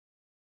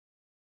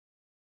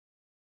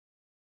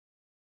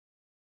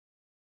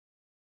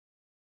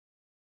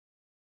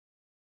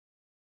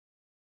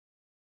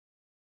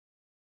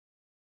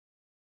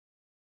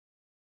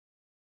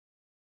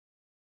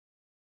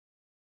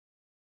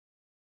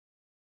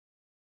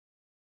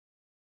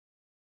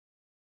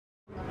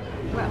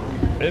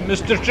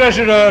Mr.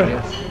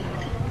 Treasurer,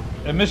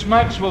 Miss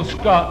Maxwell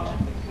Scott,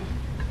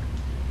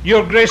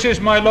 Your Graces,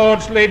 my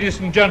lords, ladies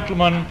and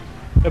gentlemen,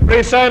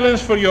 pray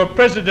silence for your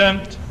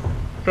President,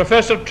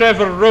 Professor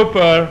Trevor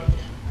Roper,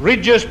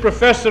 Regius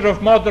Professor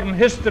of Modern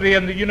History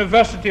in the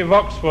University of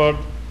Oxford,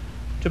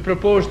 to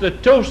propose the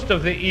toast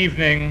of the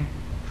evening,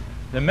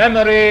 the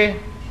memory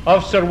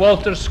of Sir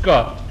Walter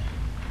Scott.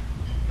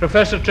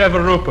 Professor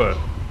Trevor Roper.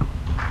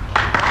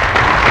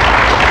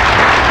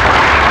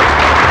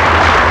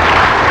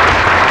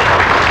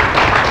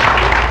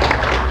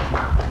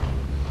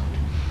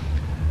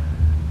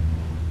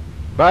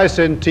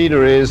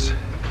 Bicentenaries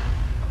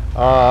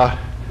are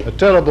a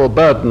terrible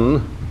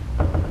burden,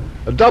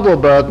 a double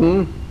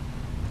burden,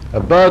 a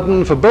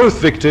burden for both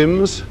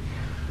victims,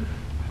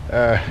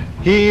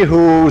 he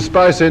whose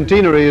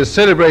bicentenary is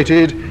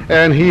celebrated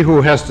and he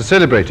who has to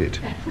celebrate it.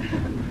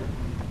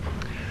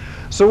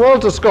 Sir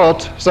Walter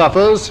Scott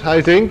suffers,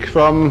 I think,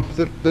 from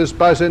this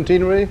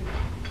bicentenary.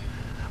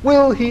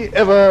 Will he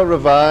ever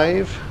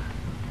revive?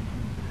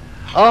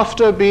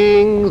 After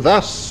being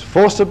thus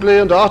forcibly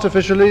and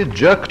artificially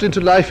jerked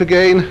into life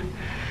again,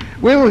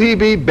 will he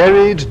be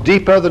buried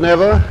deeper than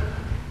ever?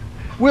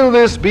 Will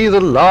this be the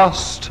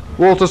last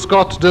Walter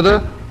Scott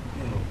dinner?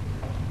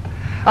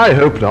 I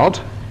hope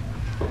not.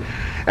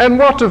 And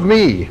what of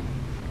me?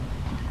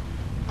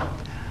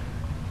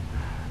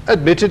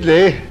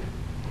 Admittedly,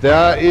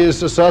 there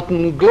is a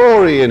certain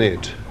glory in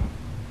it.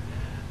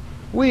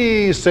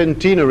 We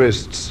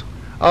centenarists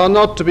are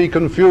not to be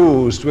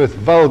confused with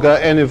vulgar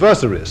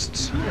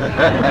anniversarists.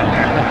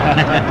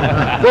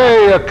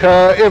 They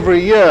occur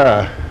every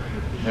year.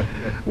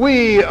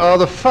 We are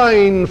the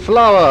fine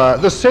flower,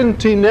 the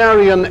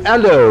centenarian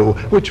aloe,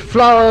 which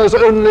flowers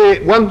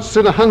only once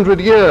in 100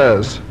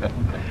 years.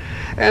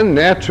 And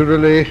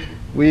naturally,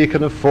 we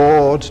can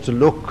afford to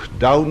look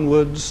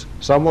downwards,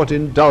 somewhat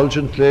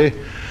indulgently,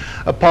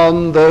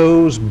 upon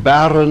those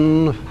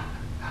barren,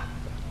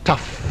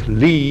 tough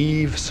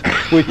leaves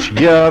which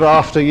year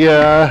after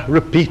year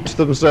repeat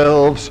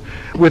themselves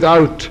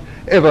without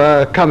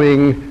ever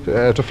coming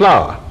to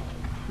flower.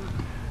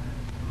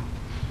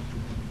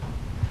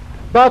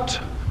 But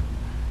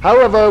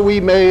however we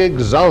may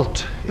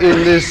exult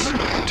in this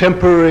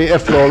temporary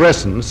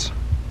efflorescence,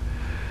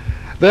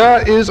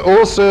 there is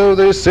also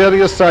the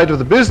serious side of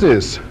the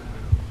business.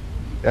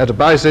 At a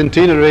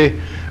bicentenary,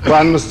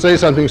 one must say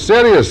something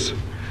serious.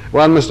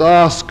 One must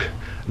ask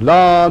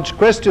large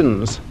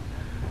questions,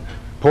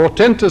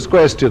 portentous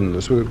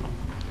questions,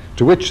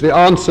 to which the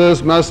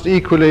answers must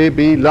equally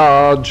be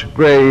large,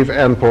 grave,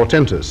 and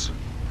portentous.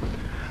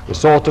 The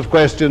sort of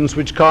questions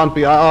which can't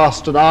be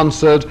asked and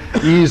answered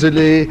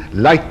easily,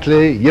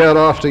 lightly, year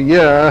after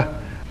year,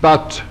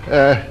 but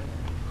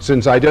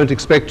since I don't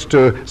expect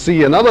to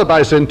see another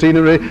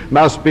bicentenary,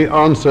 must be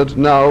answered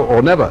now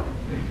or never.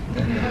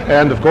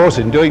 And of course,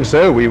 in doing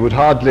so, we would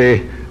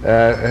hardly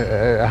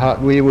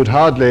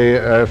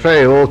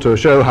fail to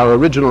show how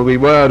original we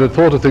were and had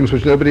thought of things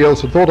which nobody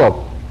else had thought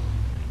of.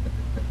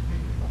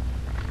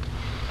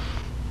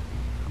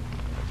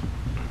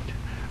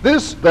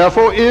 This,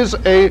 therefore, is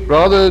a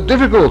rather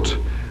difficult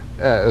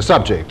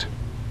subject,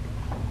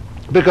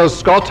 because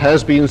Scott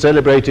has been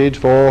celebrated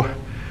for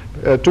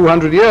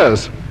 200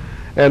 years,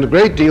 and a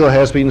great deal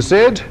has been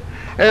said,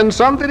 and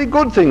some very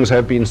good things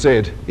have been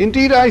said.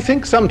 Indeed, I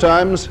think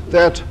sometimes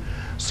that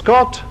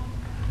Scott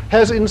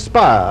has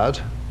inspired,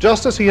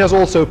 just as he has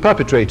also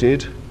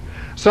perpetrated,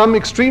 some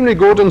extremely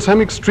good and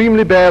some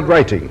extremely bad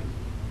writing.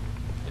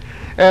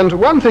 And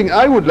one thing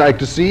I would like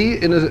to see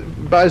in a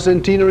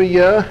bicentenary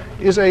year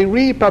is a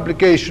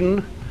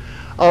republication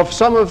of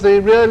some of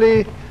the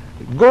really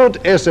good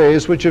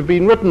essays which have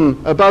been written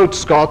about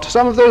Scott,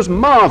 some of those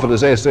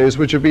marvelous essays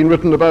which have been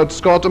written about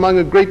Scott among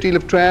a great deal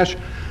of trash,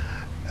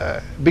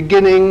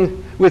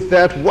 beginning with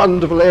that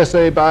wonderful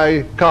essay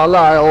by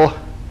Carlyle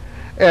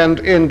and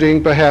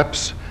ending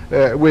perhaps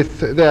with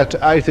that,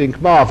 I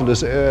think,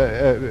 marvelous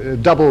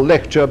double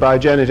lecture by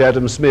Janet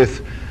Adams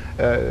Smith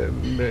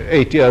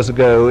 8 years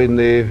ago in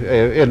the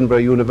Edinburgh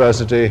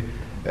University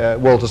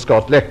Walter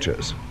Scott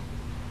Lectures.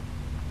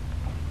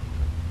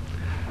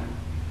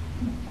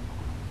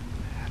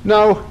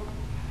 Now,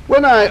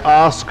 when I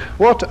ask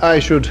what I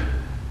should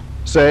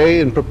say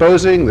in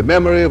proposing the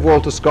memory of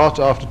Walter Scott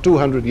after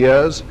 200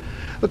 years,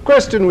 the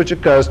question which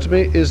occurs to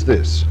me is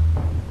this: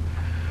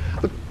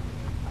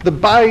 the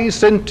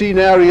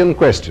bicentenarian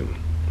question.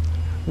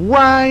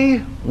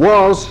 Why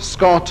was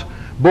Scott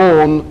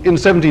born in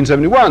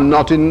 1771,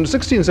 not in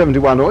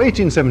 1671 or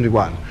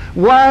 1871?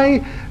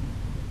 Why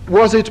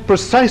was it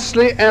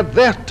precisely at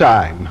that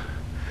time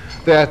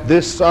that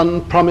this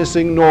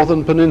unpromising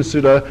northern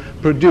peninsula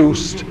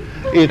produced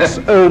its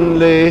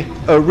only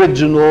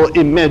original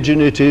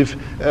imaginative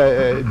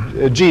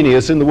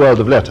genius in the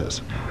world of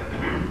letters?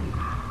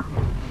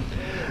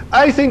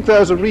 I think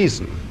there's a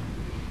reason.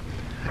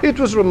 It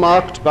was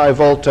remarked by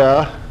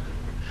Voltaire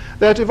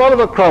that if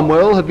Oliver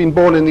Cromwell had been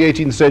born in the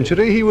 18th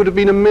century, he would have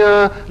been a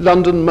mere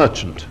London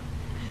merchant.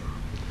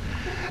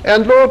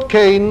 And Lord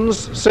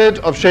Keynes said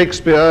of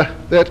Shakespeare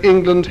that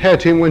England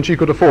had him when she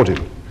could afford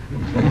him.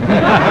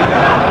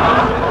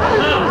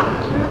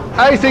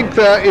 I think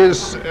there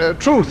is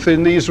truth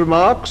in these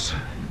remarks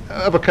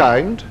of a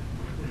kind.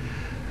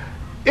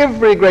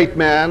 Every great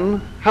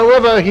man,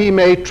 however he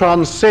may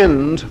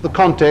transcend the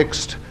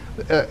context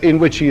in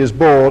which he is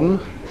born,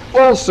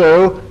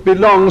 also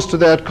belongs to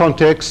that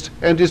context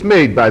and is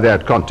made by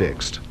that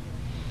context.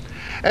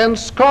 And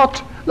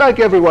Scott, like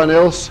everyone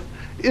else,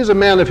 is a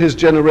man of his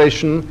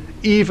generation,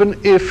 even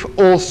if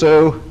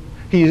also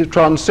he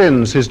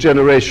transcends his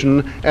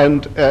generation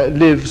and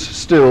lives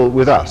still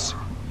with us.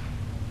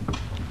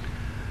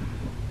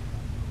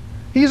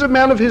 He's a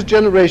man of his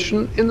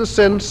generation in the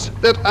sense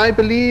that I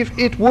believe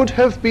it would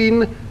have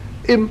been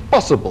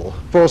impossible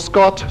for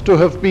Scott to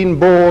have been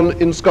born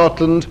in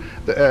Scotland,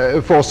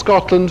 for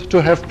Scotland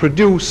to have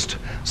produced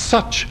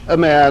such a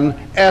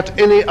man at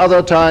any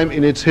other time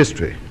in its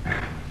history,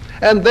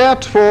 and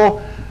that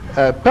for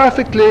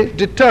perfectly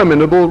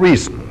determinable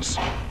reasons.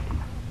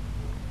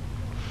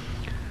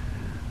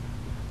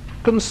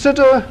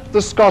 Consider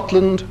the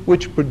Scotland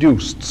which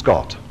produced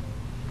Scott.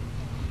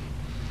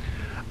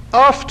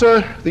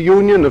 After the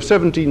Union of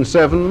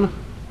 1707,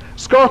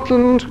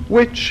 Scotland,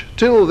 which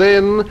till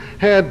then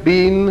had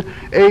been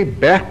a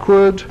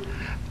backward,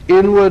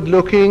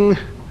 inward-looking,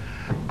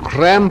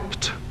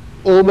 cramped,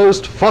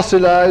 almost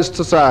fossilized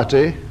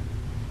society,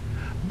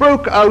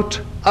 broke out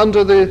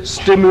under the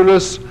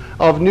stimulus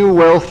of new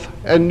wealth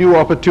and new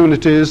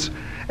opportunities,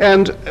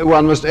 and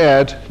one must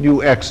add,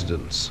 new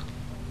accidents.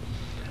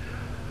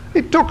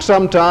 It took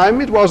some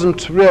time. It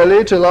wasn't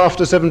really till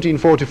after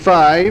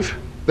 1745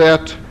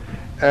 that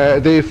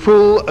the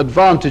full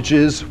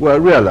advantages were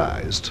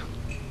realized.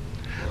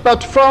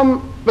 But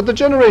the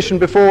generation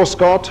before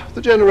Scott,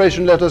 the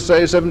generation, let us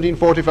say,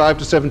 1745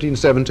 to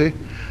 1770,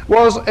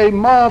 was a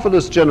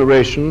marvelous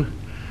generation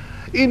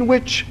in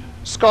which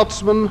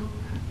Scotsmen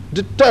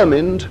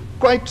determined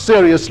quite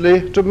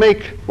seriously to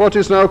make what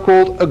is now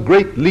called a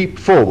great leap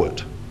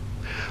forward,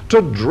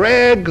 to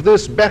drag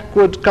this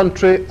backward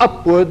country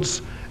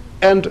upwards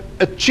and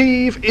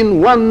achieve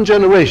in one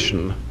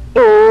generation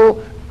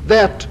all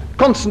that,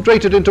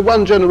 concentrated into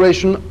one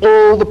generation,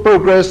 all the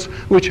progress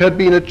which had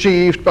been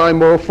achieved by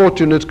more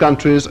fortunate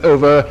countries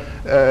over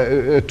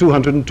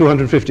 200 and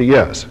 250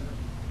 years.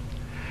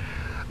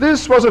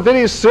 This was a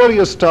very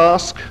serious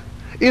task.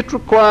 It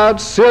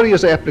required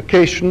serious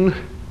application.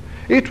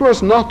 It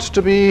was not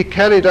to be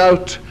carried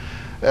out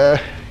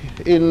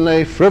in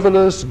a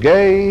frivolous,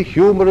 gay,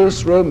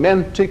 humorous,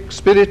 romantic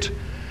spirit.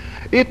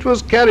 It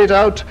was carried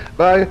out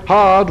by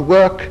hard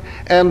work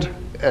and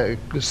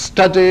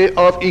study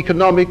of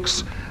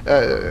economics,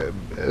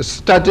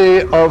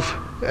 study of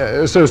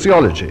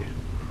sociology.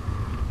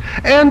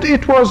 And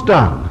it was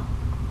done.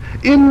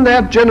 In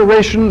that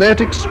generation,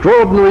 that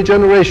extraordinary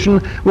generation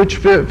which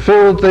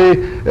filled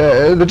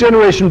the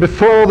generation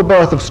before the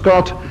birth of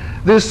Scott,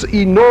 this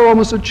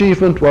enormous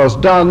achievement was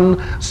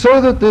done so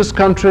that this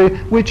country,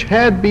 which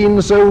had been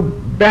so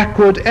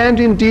backward and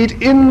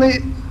indeed in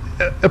the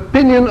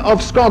opinion of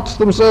Scots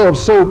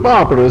themselves so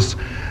barbarous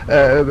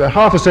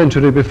half a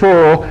century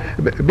before,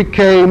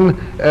 became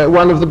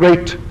one of the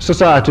great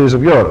societies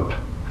of Europe.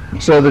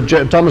 So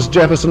that Thomas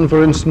Jefferson,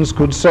 for instance,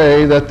 could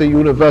say that the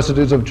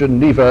universities of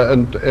Geneva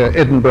and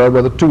Edinburgh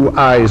were the two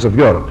eyes of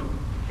Europe.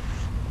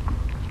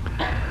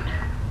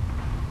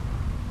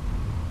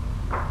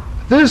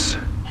 This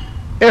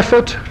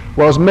effort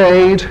was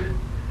made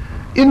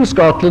in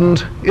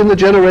Scotland in the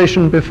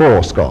generation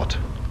before Scott.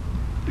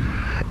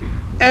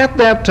 At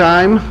that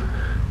time,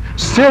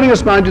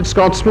 serious-minded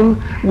Scotsmen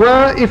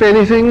were, if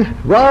anything,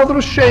 rather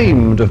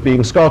ashamed of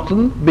being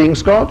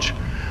Scotch,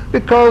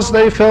 because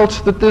they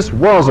felt that this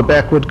was a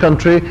backward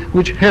country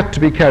which had to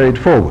be carried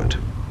forward.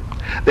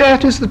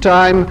 That is the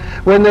time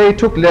when they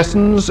took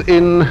lessons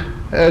in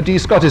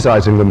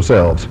de-Scotticizing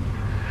themselves,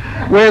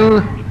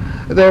 when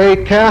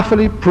they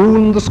carefully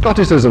pruned the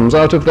Scotticisms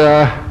out of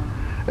their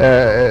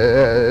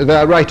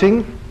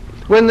writing,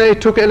 when they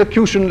took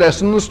elocution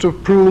lessons to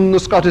prune the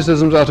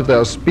Scotticisms out of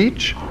their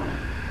speech,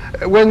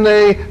 when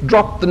they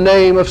dropped the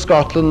name of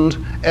Scotland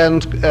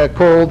and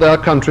called their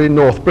country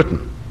North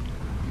Britain.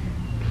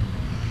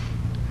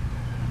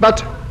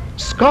 But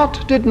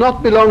Scott did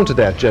not belong to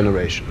that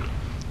generation.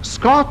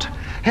 Scott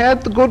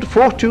had the good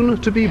fortune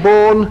to be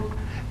born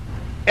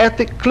at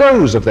the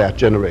close of that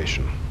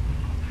generation.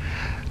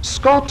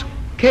 Scott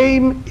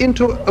came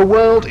into a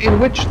world in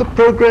which the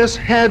progress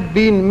had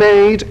been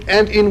made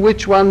and in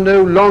which one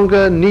no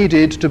longer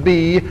needed to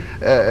be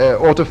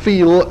or to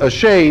feel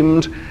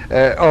ashamed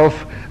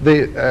of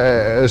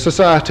the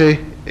society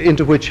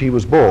into which he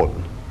was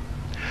born.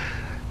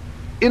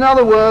 In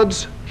other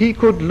words, he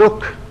could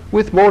look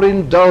with more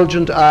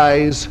indulgent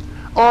eyes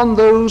on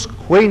those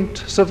quaint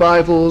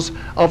survivals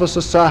of a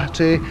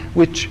society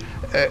which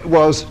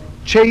was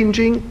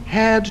changing,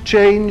 had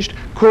changed,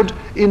 could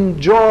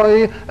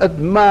enjoy,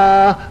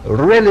 admire,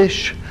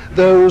 relish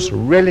those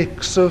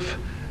relics of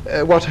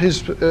what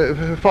his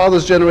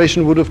father's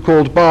generation would have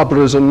called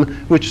barbarism,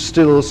 which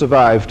still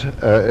survived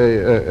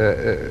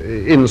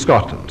in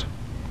Scotland.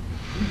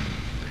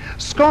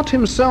 Scott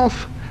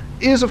himself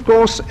is, of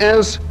course,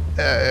 as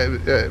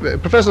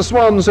Professor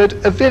Swan said,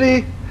 a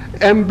very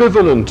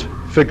ambivalent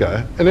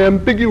figure, an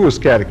ambiguous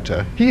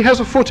character. He has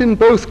a foot in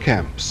both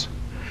camps.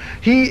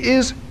 He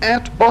is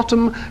at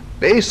bottom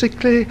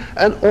basically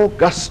an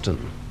Augustan,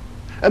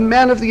 a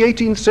man of the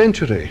 18th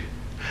century,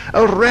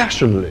 a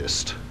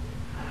rationalist.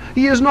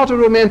 He is not a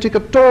romantic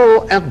at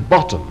all at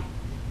bottom.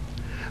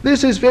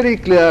 This is very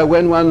clear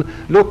when one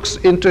looks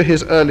into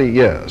his early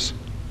years.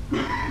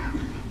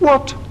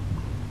 What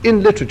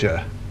in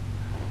literature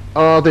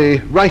are the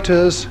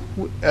writers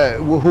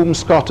whom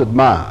Scott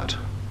admired?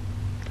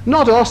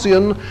 Not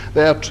Ossian,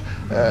 that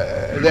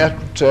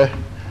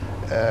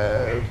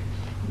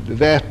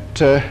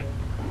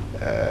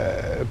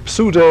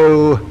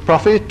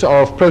pseudo-prophet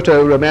of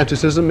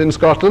proto-romanticism in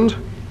Scotland,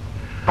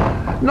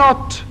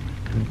 not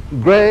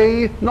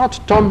Gray, not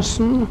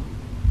Thomson,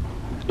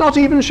 not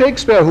even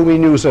Shakespeare, whom he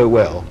knew so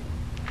well.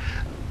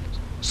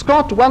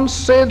 Scott once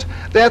said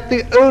that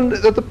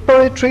the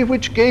poetry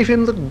which gave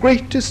him the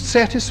greatest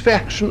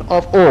satisfaction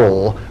of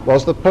all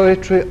was the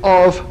poetry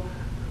of,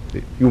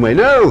 you may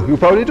know, you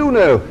probably do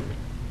know,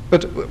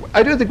 but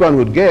I don't think one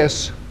would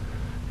guess,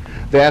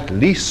 that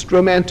least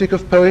romantic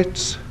of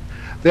poets,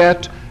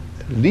 that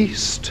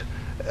least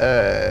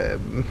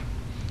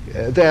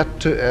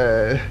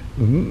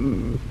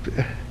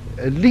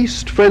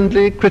least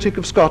friendly critic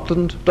of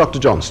Scotland, Dr.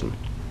 Johnson.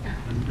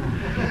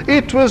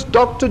 It was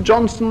Dr.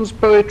 Johnson's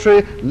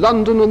poetry,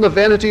 London and the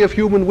Vanity of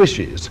Human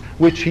Wishes,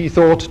 which he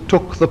thought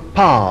took the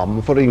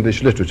palm for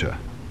English literature.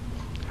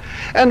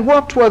 And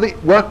what were the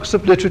works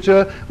of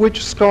literature to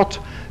which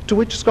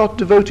Scott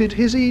devoted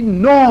his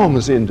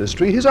enormous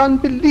industry, his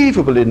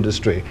unbelievable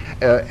industry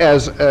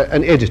as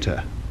an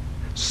editor?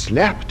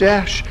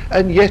 Slapdash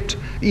and yet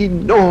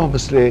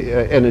enormously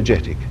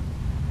energetic.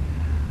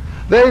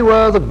 They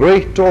were the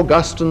great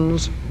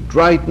Augustans,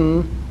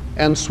 Dryden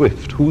and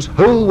Swift, whose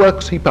whole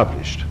works he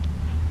published.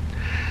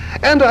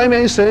 And I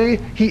may say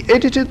he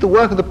edited the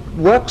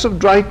works of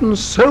Dryden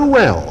so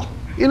well,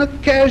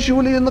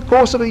 casually in the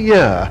course of a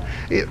year,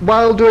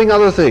 while doing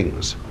other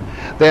things,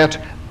 that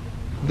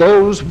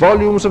those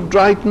volumes of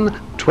Dryden,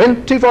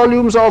 20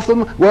 volumes of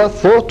them, were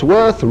thought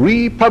worth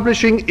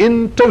republishing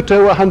in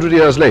toto 100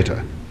 years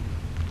later.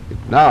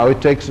 Now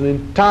it takes an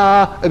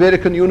entire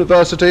American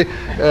university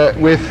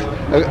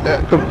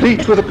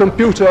complete with a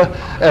computer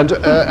and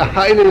a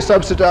highly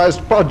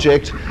subsidized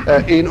project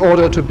in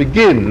order to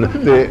begin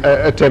the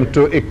attempt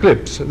to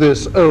eclipse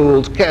this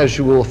old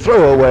casual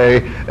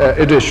throwaway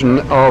edition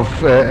of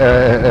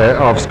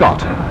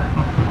Scott.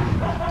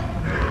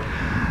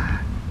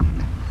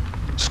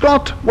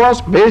 Scott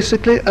was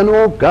basically an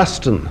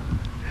Augustan.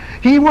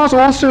 He was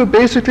also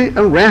basically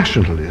a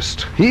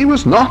rationalist. He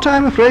was not,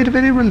 I'm afraid, a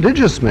very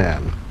religious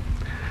man.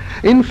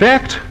 In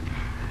fact,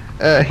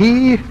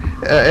 he,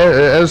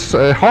 as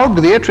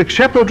Hogg, the Ettrick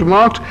shepherd,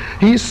 remarked,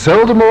 he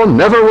seldom or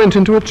never went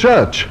into a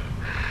church.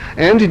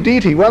 And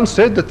indeed, he once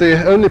said that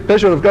the only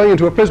pleasure of going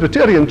into a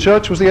Presbyterian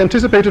church was the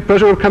anticipated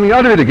pleasure of coming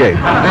out of it again.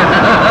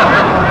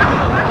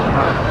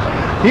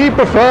 He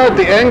preferred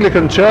the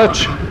Anglican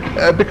church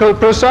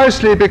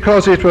precisely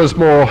because it was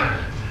more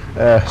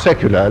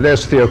secular,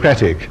 less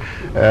theocratic,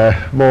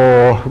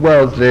 more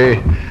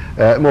worldly,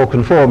 more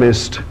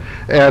conformist.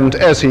 And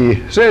as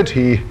he said,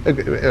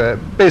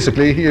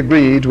 basically he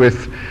agreed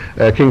with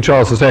King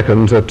Charles II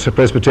that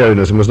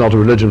Presbyterianism was not a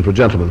religion for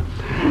gentlemen.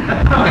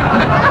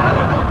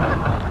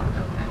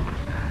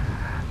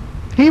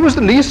 He was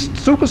the least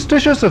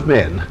superstitious of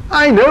men.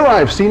 I know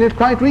I've seen it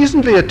quite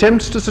recently,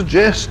 attempts to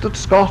suggest that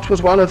Scott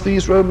was one of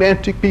these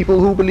romantic people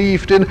who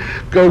believed in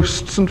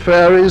ghosts and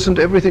fairies and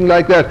everything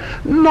like that.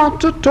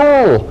 Not at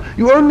all.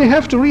 You only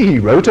have to read. He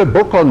wrote a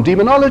book on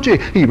demonology.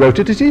 He wrote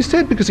it, as he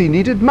said, because he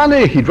needed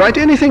money. He'd write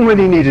anything when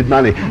he needed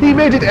money. He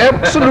made it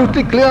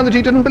absolutely clear that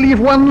he didn't believe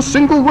one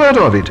single word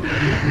of it.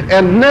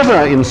 And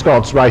never in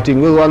Scott's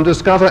writing will one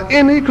discover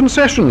any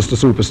concessions to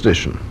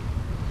superstition.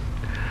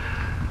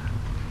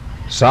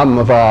 Some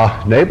of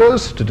our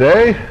neighbors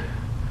today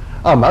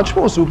are much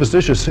more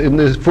superstitious in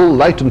the full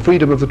light and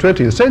freedom of the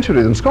 20th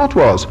century than Scott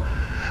was.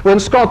 When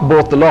Scott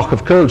bought the lock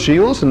of cold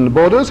shields in the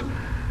borders,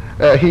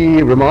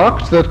 he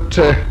remarked that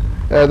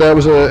there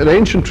was an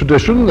ancient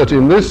tradition that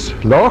in this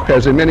lock,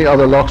 as in many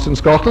other locks in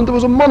Scotland, there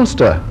was a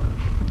monster.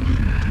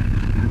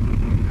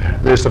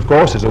 This, of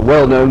course, is a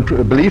well-known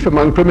belief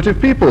among primitive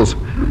peoples.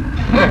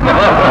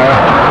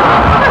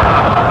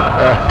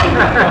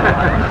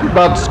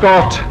 But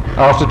Scott,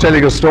 after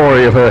telling a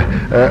story of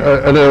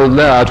an old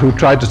lad who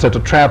tried to set a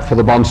trap for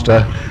the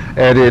monster,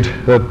 added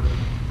that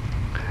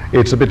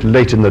it's a bit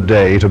late in the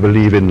day to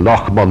believe in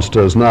lock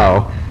monsters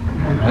now.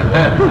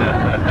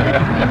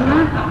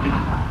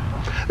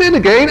 Then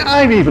again,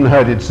 I've even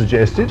heard it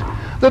suggested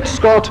that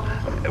Scott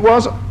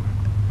was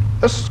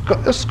a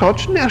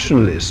Scotch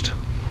nationalist.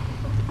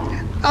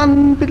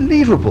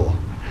 Unbelievable.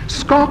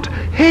 Scott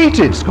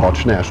hated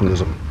Scotch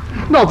nationalism.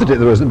 Not that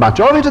there was much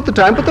of it at the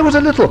time, but there was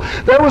a little.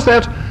 There was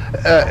that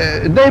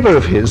neighbour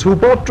of his who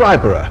bought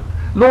Dryborough,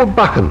 Lord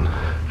Buchan,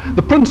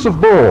 the Prince of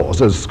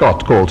Boars, as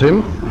Scott called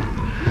him.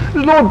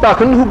 Lord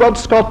Buchan, who got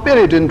Scott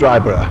buried in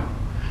Dryborough.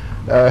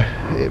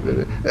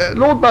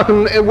 Lord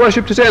Buchan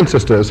worshipped his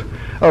ancestors,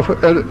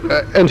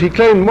 and he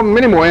claimed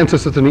many more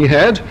ancestors than he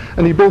had,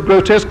 and he built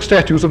grotesque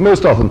statues of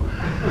most of them.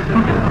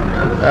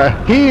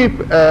 He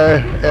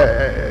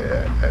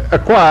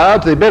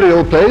acquired the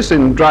burial place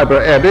in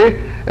Dryburgh Abbey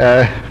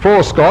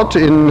for Scott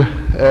in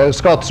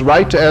Scott's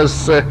right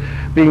as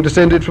being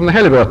descended from the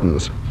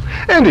Halliburtons.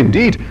 And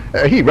indeed,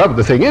 he rubbed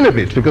the thing in a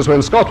bit, because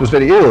when Scott was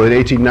very ill in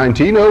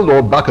 1819, old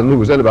Lord Buchan, who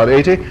was then about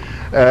 80,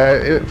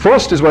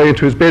 forced his way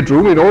into his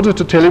bedroom in order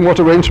to tell him what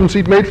arrangements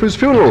he'd made for his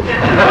funeral.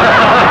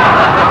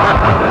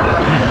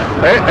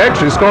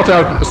 Actually,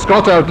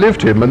 Scott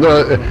outlived him, and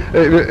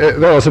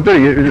there are some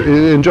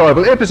very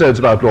enjoyable episodes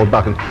about Lord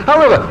Buchan.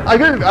 However, I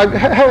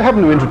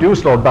happen to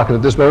introduce Lord Buchan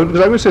at this moment,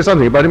 because I will say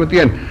something about him at the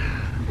end.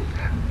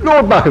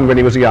 Lord Buchan, when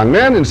he was a young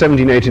man in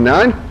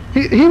 1789,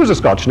 he was a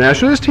Scotch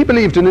nationalist. He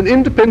believed in an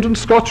independent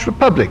Scotch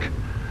republic.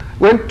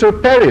 Went to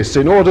Paris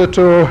in order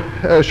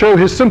to show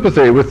his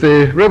sympathy with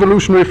the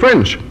revolutionary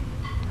French.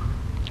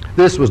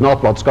 This was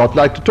not what Scott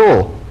liked at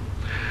all.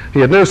 He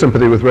had no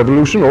sympathy with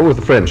revolution or with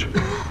the French.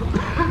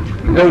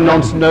 No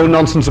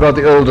nonsense about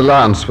the old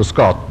alliance for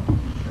Scott.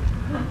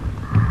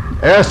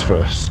 As for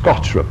a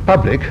Scotch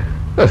republic,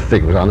 the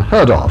thing was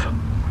unheard of.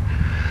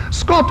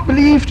 Scott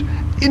believed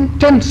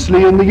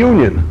intensely in the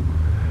Union.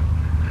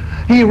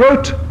 He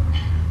wrote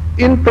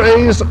in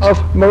praise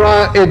of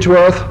Maria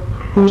Edgeworth,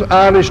 whose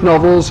Irish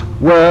novels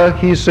were,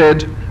 he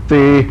said,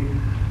 the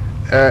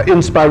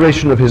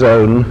inspiration of his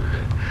own,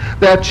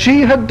 that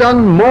she had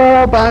done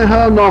more by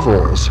her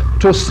novels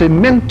to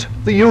cement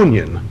the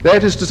Union,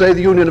 that is to say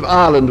the union of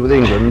Ireland with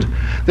England,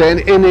 than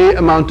any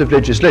amount of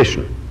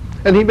legislation.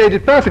 And he made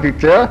it perfectly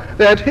clear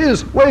that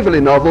his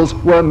Waverley novels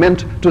were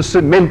meant to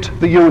cement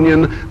the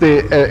Union,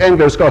 the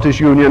Anglo-Scottish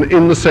Union,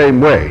 in the same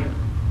way.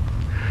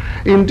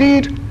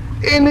 Indeed,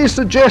 any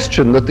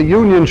suggestion that the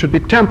Union should be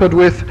tampered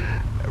with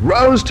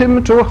roused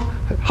him to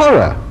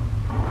horror.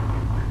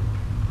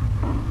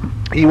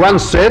 He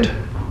once said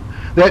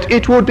that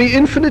it would be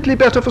infinitely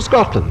better for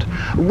Scotland,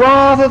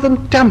 rather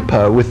than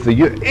tamper with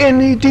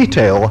any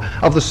detail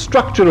of the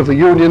structure of the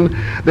Union,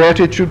 that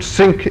it should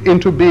sink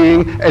into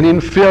being an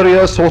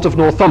inferior sort of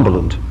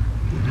Northumberland,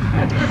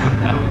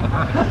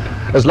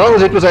 as long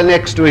as it was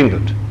annexed to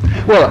England.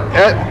 Well,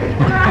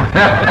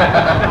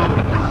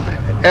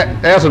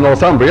 as a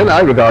Northumbrian, I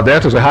regard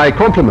that as a high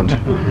compliment.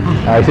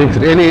 I think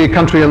that any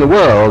country in the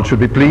world should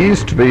be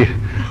pleased to be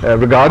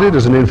regarded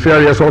as an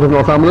inferior sort of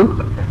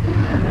Northumberland.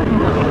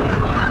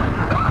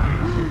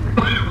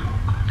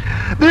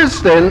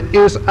 This, then,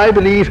 is, I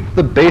believe,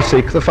 the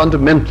basic, the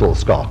fundamental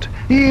Scot.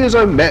 He is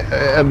a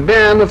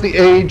man of the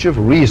age of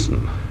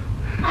reason.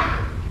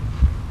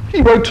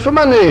 He wrote for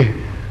money.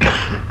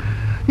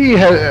 He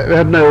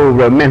had no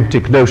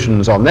romantic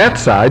notions on that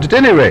side, at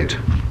any rate.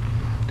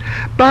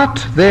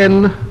 But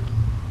then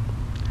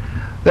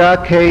there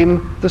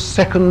came the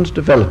second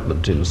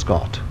development in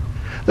Scott.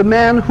 The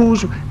man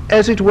whose,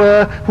 as it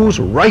were, whose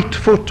right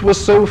foot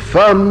was so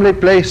firmly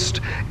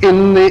placed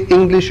in the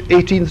English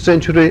 18th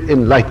century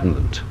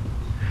Enlightenment,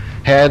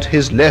 had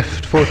his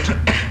left foot,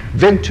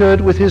 ventured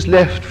with his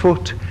left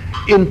foot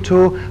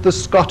into the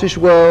Scottish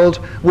world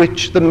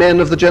which the men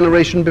of the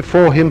generation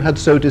before him had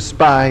so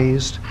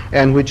despised,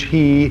 and which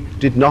he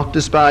did not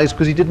despise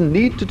because he didn't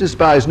need to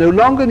despise. No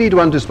longer need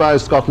one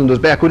despise Scotland as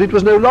backward. It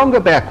was no longer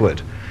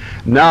backward.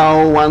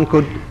 Now one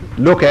could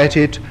look at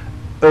it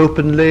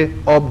openly,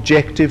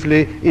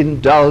 objectively,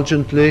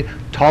 indulgently,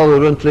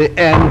 tolerantly,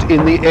 and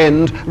in the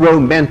end,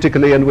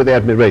 romantically and with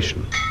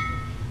admiration.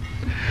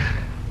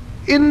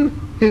 In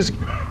his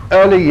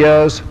early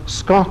years,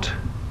 Scott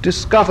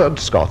discovered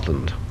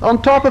Scotland.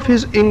 On top of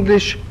his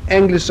English,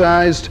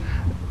 Anglicized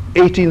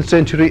 18th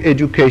century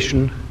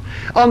education,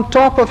 on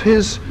top of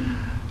his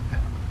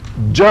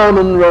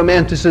German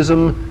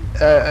romanticism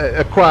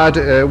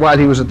acquired while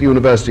he was at the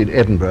university in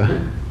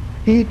Edinburgh,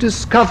 he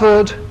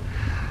discovered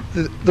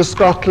the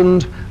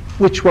Scotland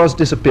which was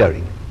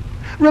disappearing.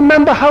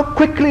 Remember how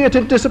quickly it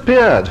had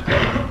disappeared.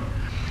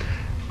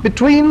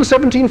 Between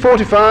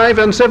 1745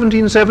 and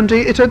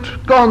 1770, it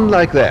had gone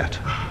like that.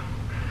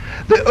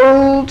 The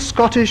old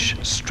Scottish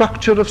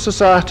structure of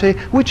society,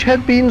 which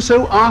had been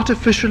so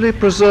artificially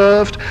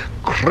preserved,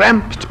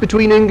 cramped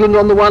between England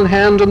on the one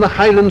hand and the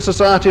Highland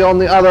society on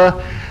the other,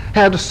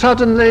 had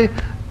suddenly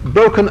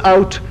broken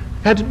out,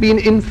 had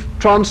been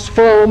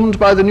transformed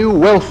by the new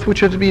wealth which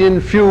had been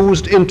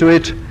infused into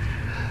it.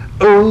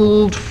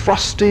 Old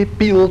frosty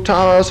peel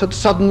towers had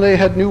suddenly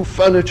had new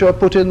furniture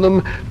put in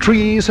them,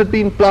 trees had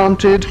been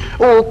planted,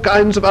 all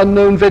kinds of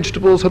unknown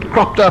vegetables had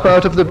cropped up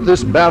out of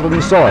this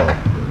barren soil.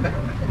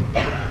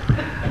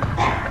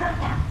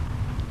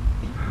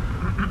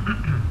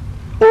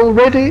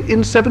 Already in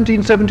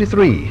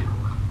 1773,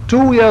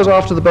 2 years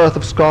after the birth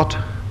of Scott,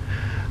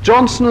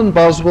 Johnson and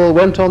Boswell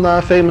went on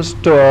their famous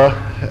tour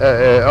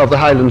of the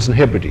Highlands and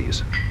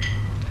Hebrides.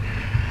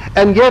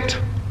 And yet,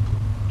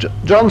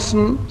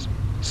 Johnson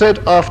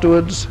said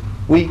afterwards,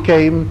 we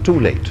came too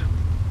late.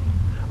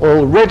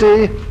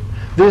 Already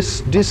this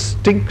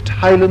distinct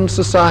Highland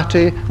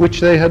society which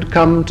they had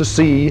come to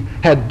see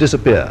had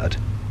disappeared.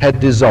 had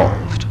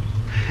dissolved.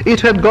 It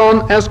had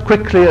gone as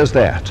quickly as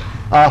that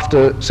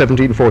after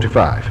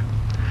 1745.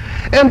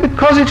 And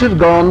because it had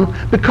gone,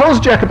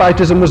 because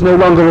Jacobitism was no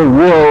longer a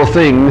real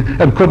thing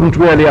and couldn't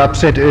really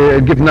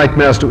give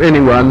nightmares to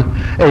anyone,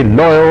 a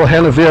loyal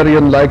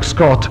Hanoverian like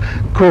Scott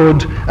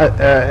could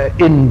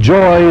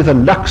enjoy the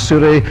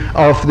luxury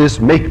of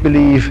this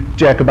make-believe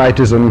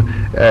Jacobitism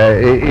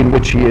in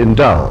which he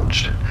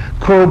indulged,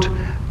 could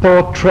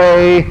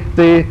portray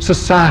the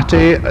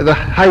society, the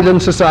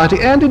Highland society,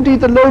 and indeed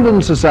the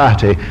Lowland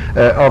society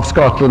of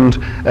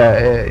Scotland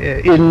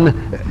in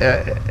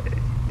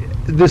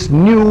this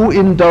new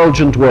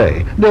indulgent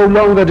way. No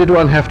longer did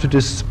one have to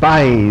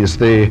despise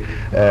the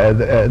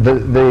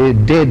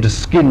dead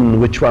skin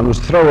which one was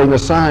throwing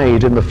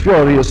aside in the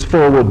furious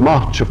forward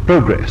march of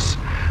progress.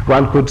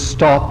 One could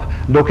stop,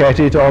 look at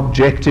it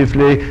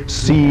objectively,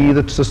 see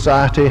that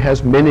society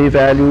has many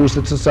values,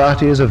 that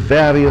society is a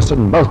various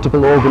and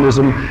multiple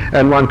organism,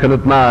 and one can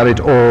admire it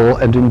all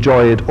and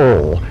enjoy it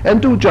all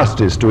and do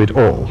justice to it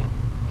all.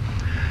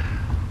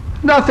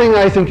 Nothing,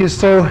 I think, is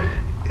so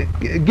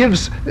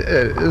gives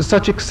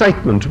such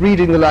excitement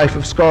reading the life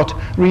of Scott,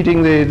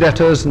 reading the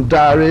letters and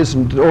diaries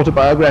and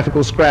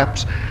autobiographical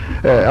scraps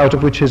out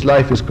of which his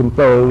life is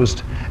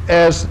composed,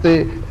 as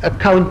the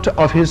account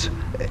of his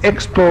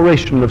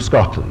exploration of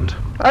Scotland.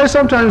 I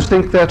sometimes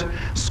think that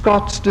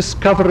Scott's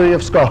discovery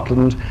of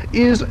Scotland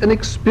is an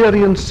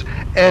experience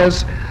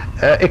as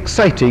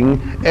exciting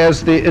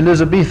as the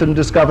Elizabethan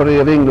discovery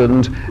of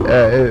England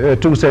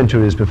 2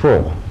 centuries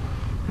before.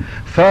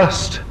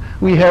 First,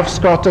 we have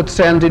Scott at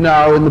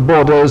Sandyknowe in the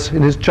Borders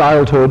in his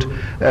childhood,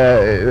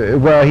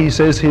 where he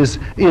says his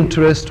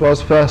interest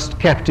was first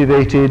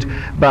captivated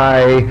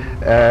by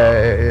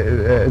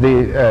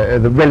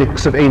the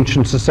relics of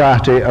ancient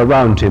society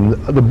around him,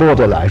 the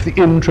border life, the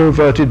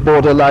introverted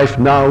border life,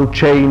 now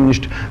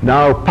changed,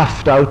 now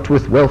puffed out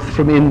with wealth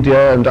from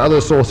India and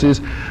other sources,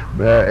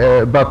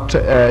 but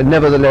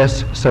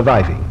nevertheless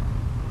surviving.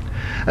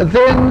 And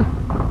then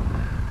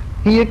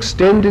he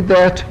extended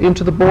that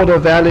into the border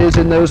valleys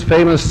in those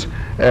famous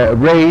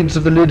raids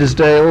of the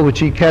Liddesdale, which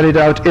he carried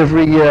out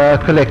every year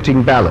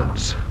collecting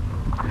ballads.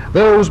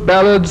 Those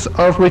ballads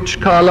of which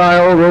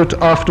Carlyle wrote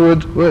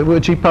afterward,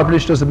 which he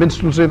published as The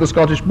Minstrelsy of the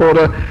Scottish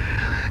Border,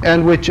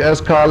 and which,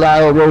 as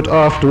Carlyle wrote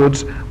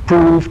afterwards,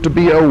 proved to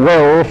be a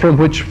well from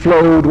which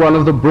flowed one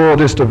of the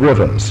broadest of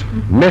rivers.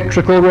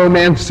 Metrical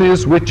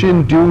romances which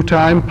in due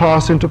time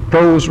pass into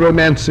prose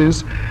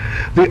romances,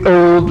 the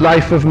old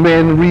life of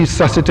men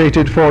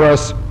resuscitated for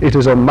us, it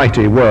is a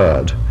mighty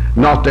word.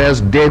 Not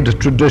as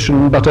dead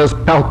tradition, but as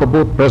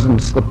palpable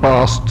presence the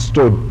past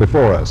stood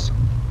before us.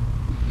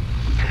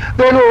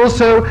 Then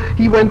also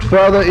he went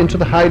further into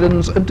the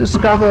Highlands and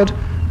discovered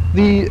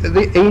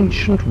the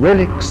ancient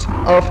relics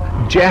of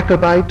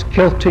Jacobite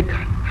Celtic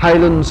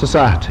Highland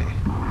society.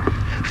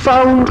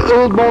 Found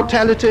old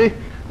mortality,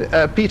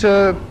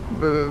 Peter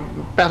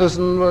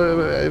Patterson,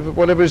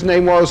 whatever his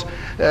name was,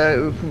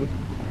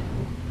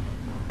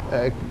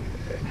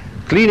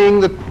 cleaning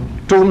the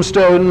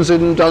tombstones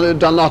in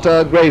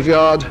Dunnottar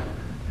graveyard,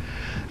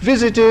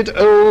 visited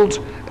old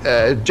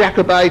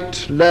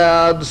Jacobite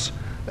lairds,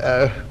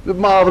 the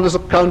marvellous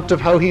account of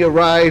how he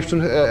arrived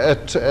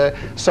at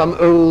some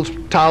old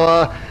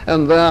tower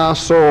and there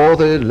saw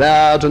the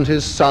laird and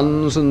his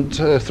sons and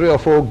 3 or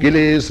 4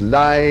 gillies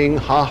lying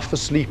half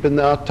asleep in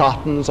their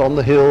tartans on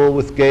the hill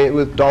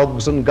with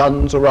dogs and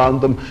guns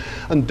around them,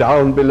 and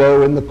down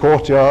below in the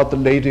courtyard the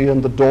lady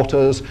and the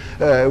daughters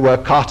were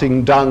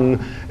carting dung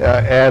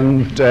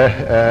and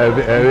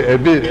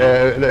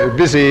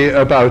busy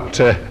about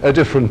a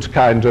different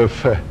kind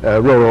of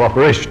rural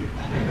operation.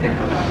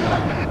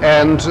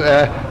 And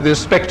the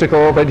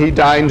spectacle when he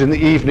dined in the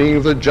evening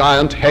of the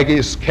giant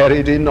haggis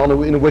carried in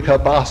in a wicker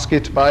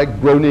basket by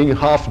groaning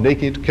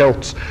half-naked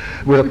Celts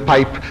with a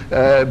pipe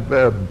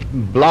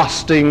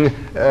blasting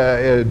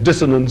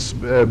dissonance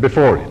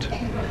before it.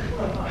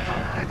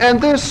 And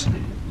this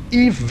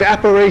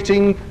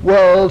evaporating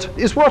world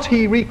is what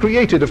he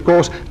recreated, of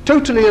course,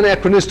 totally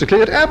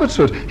anachronistically at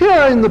Abbotsford,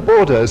 here in the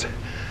Borders,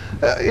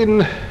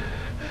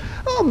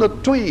 on the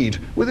Tweed,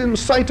 within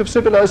sight of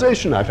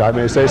civilization, if I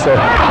may say so.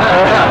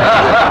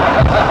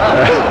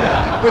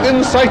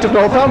 Within sight of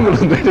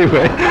Northumberland,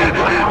 anyway.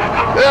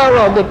 There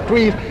on the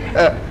Tweed,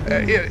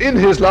 in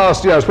his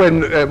last years,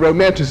 when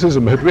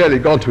romanticism had really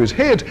gone to his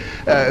head,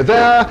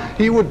 there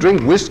he would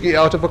drink whiskey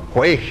out of a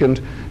quaich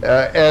and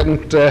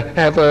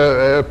have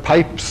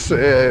pipes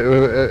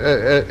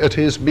at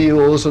his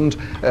meals and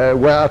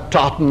wear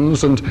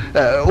tartans, and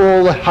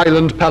all the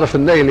Highland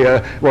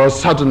paraphernalia was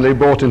suddenly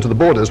brought into the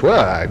Borders.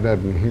 Well,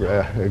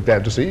 I'm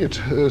glad to see it.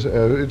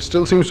 It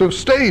still seems to have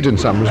stayed in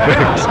some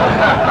respects.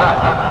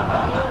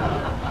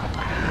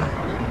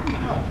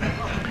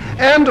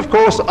 And of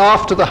course,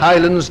 after the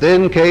Highlands,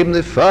 then came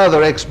the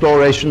further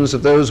explorations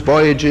of those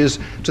voyages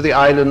to the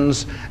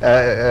islands,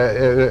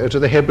 to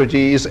the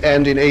Hebrides,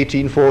 and in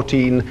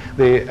 1814,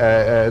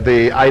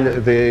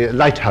 the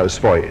Lighthouse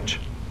voyage.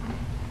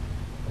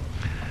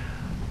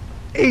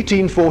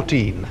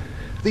 1814,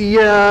 the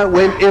year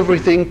when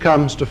everything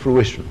comes to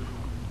fruition.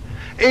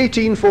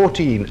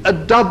 1814, a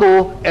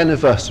double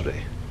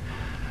anniversary.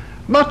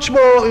 Much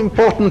more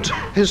important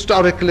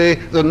historically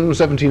than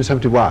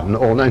 1771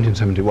 or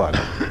 1971.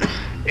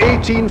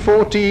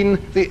 1814,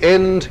 the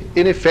end,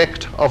 in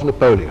effect, of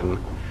Napoleon.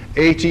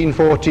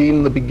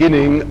 1814, the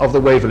beginning of the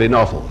Waverley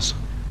novels.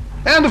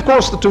 And, of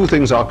course, the two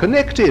things are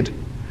connected.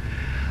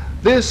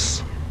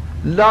 This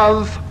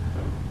love,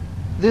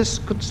 this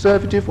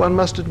conservative, one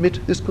must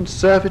admit, this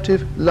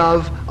conservative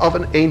love of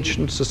an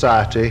ancient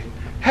society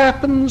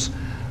happens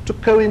to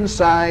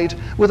coincide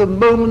with a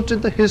moment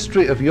in the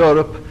history of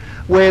Europe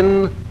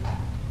when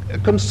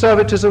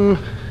conservatism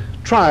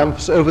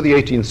triumphs over the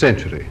 18th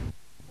century.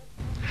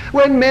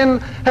 When men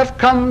have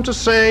come to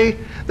say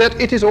that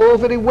it is all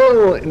very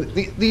well,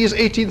 these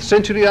 18th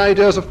century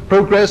ideas of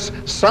progress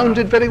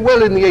sounded very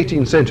well in the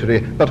 18th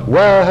century, but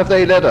where have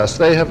they led us?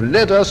 They have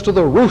led us to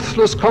the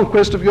ruthless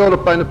conquest of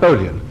Europe by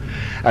Napoleon.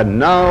 And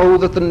now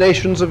that the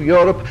nations of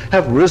Europe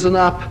have risen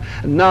up,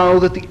 now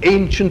that the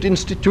ancient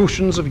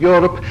institutions of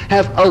Europe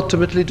have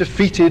ultimately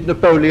defeated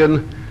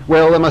Napoleon,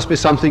 well, there must be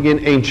something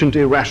in ancient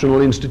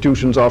irrational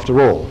institutions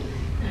after all.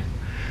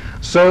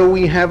 So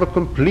we have a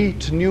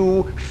complete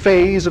new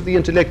phase of the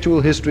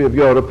intellectual history of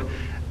Europe,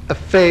 a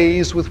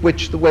phase in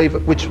which the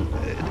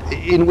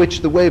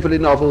Waverley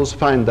novels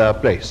find their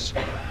place.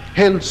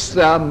 Hence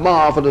their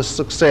marvelous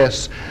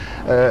success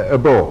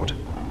abroad.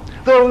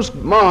 Those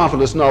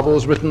marvelous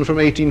novels written from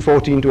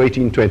 1814 to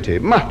 1820,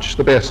 much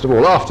the best of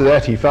all. After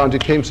that he found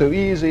it came so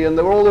easy, and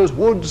there were all those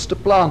woods to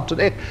plant,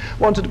 and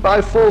wanted to buy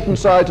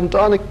Fultonside and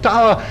Darnick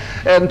Tower,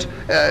 and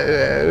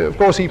of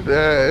course he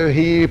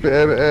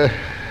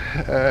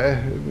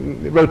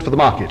wrote for the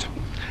market.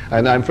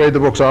 And I'm afraid the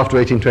books after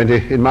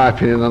 1820, in my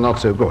opinion, are not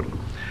so good.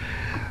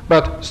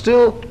 But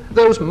still,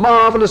 those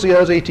marvelous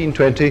years,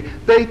 1820,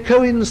 they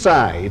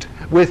coincide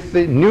with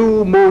the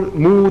new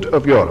mood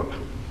of Europe.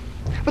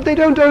 But they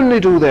don't only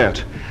do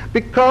that,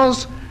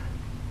 because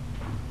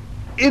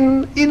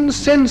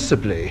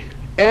insensibly,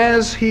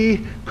 as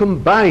he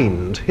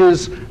combined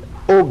his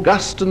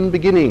Augustan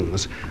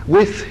beginnings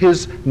with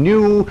his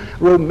new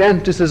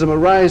romanticism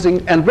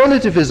arising and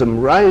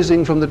relativism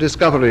rising from the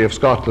discovery of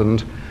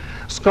Scotland,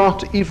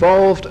 Scott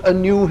evolved a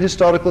new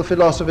historical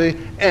philosophy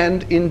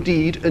and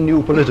indeed a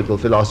new political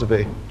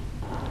philosophy.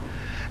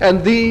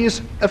 And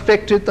these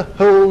affected the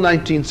whole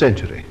 19th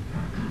century.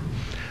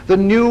 The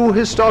new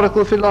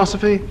historical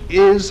philosophy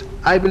is,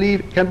 I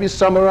believe, can be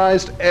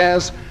summarized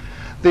as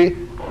the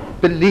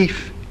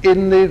belief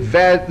in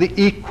the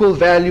equal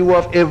value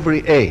of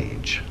every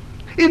age.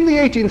 In the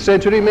 18th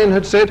century, men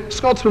had said,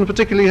 Scotsmen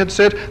particularly had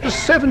said, the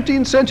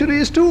 17th century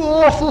is too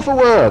awful for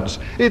words.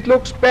 It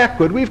looks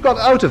backward. We've got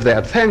out of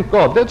that, thank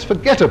God. Let's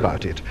forget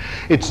about it.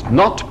 It's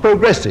not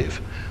progressive.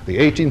 The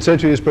 18th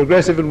century is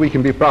progressive and we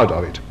can be proud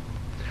of it.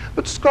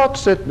 But Scott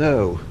said,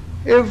 no,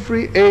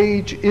 every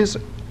age is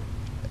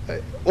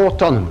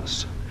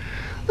autonomous.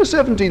 The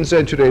 17th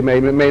century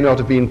may not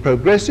have been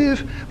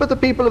progressive, but the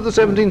people of the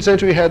 17th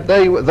century had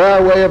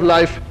their way of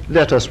life.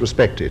 Let us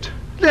respect it.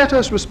 Let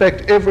us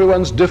respect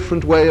everyone's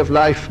different way of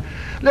life.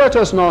 Let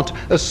us not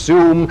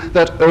assume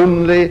that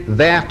only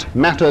that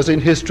matters in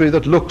history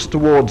that looks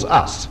towards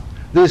us.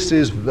 This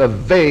is a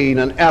vain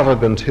and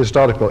arrogant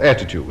historical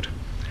attitude.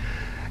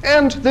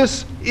 And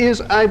this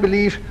is, I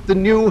believe, the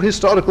new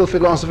historical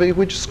philosophy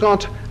which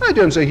Scott, I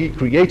don't say he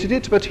created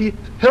it, but he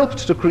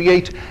helped to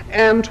create,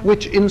 and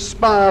which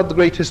inspired the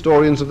great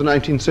historians of the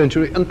 19th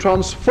century and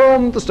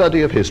transformed the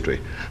study of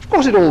history. Of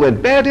course, it all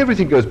went bad.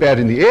 Everything goes bad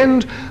in the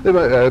end.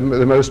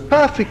 The most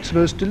perfect,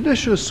 most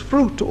delicious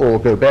fruit all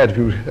go bad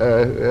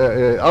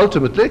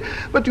ultimately,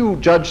 but you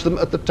judge them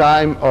at the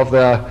time of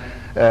their,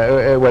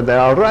 when they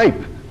are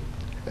ripe.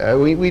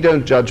 We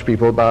don't judge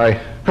people by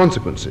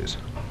consequences.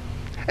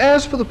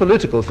 As for the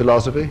political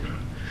philosophy,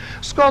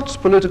 Scott's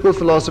political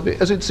philosophy,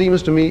 as it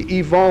seems to me,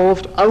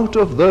 evolved out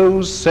of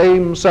those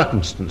same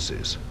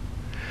circumstances.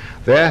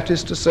 That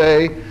is to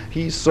say,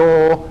 he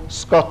saw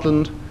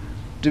Scotland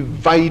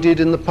divided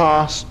in the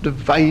past,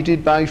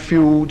 divided by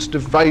feuds,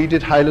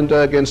 divided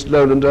Highlander against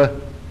Lowlander,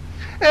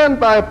 and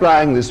by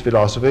applying this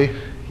philosophy,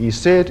 he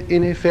said,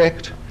 in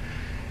effect,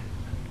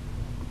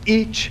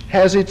 each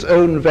has its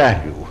own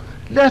value.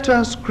 Let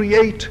us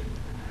create.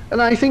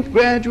 And I think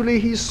gradually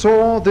he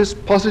saw this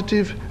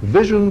positive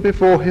vision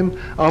before him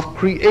of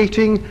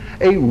creating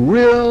a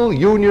real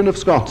union of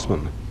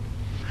Scotsmen,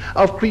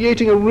 of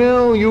creating a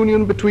real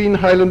union between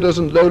Highlanders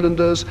and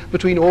Lowlanders,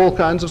 between all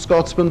kinds of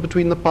Scotsmen,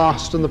 between the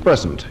past and the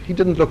present. He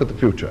didn't look at the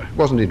future,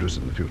 wasn't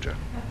interested in the future.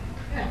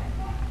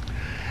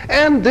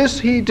 And this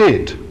he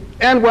did.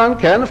 And one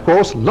can, of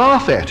course,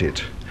 laugh at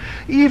it.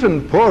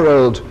 Even poor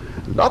old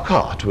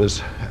Lockhart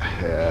was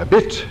a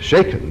bit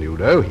shaken, you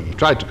know. He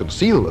tried to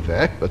conceal the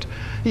fact, but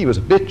he was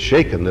a bit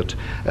shaken at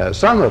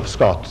some of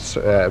Scott's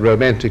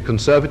romantic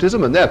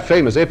conservatism, and that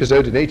famous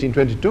episode in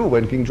 1822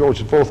 when King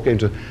George IV came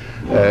to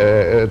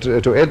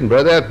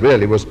Edinburgh, that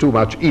really was too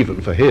much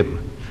even for him.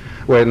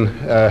 When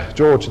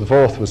George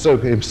IV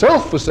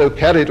himself was so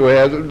carried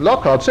away,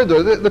 Lockhart said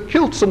the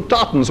kilts and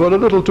tartans were a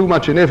little too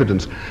much in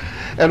evidence.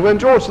 And when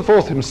George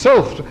IV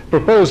himself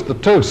proposed the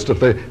toast of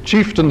the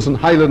chieftains and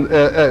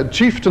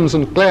chieftains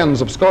and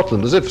clans of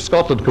Scotland, as if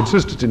Scotland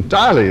consisted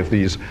entirely of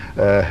these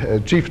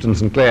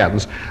chieftains and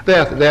clans,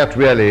 that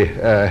really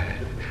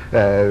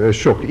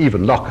shook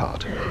even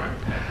Lockhart.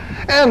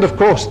 And of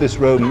course this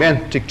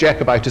romantic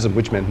Jacobitism,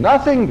 which meant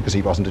nothing because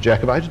he wasn't a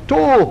Jacobite at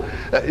all.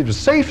 It was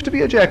safe to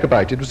be a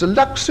Jacobite. It was a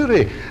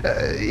luxury.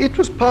 It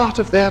was part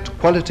of that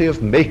quality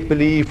of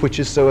make-believe which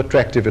is so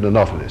attractive in a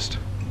novelist.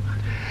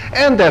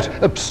 And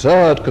that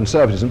absurd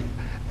conservatism.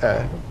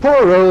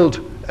 Poor old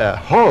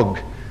Hogg,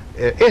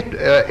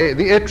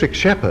 the Ettrick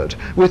shepherd,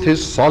 with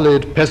his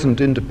solid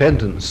peasant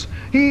independence,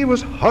 he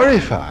was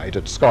horrified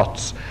at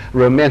Scott's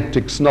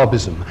romantic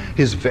snobism,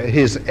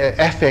 his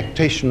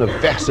affectation of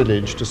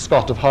vassalage to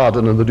Scott of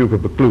Harden and the Duke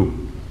of Buccleuch.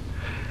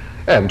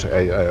 And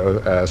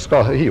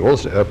Scott, he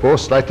also, of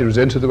course, slightly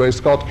resented the way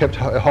Scott kept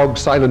Hogg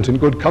silent in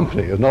good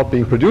company, as not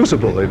being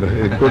producible in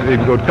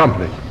good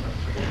company.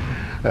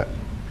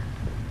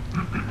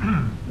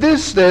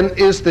 This, then,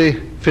 is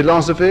the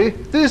philosophy,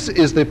 this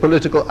is the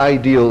political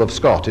ideal of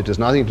Scott. It has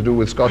nothing to do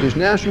with Scottish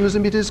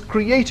nationalism. It is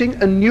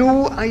creating a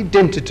new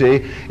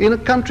identity in a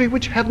country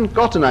which hadn't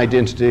got an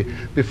identity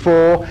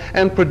before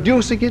and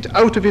producing it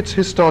out of its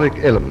historic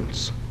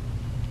elements.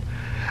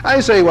 I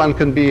say one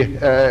can be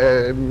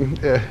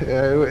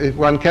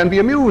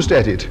amused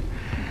at it.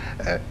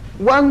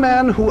 One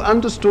man who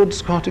understood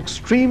Scott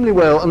extremely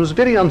well and was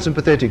very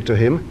unsympathetic to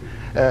him,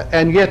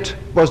 and yet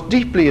was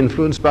deeply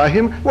influenced by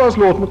him, was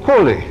Lord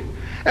Macaulay.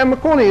 And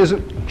Macaulay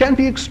can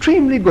be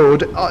extremely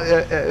good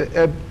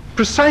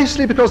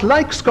precisely because,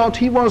 like Scott,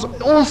 he was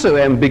also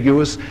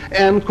ambiguous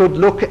and could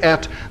look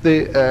at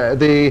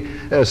the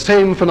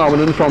same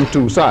phenomenon from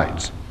two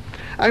sides.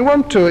 I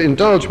want to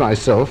indulge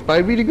myself by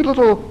reading a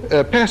little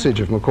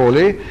passage of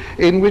Macaulay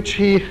in which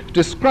he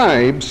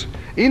describes,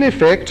 in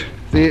effect,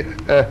 the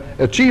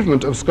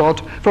achievement of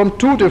Scott from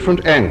two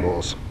different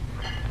angles.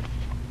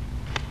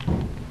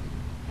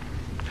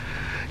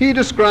 He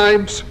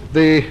describes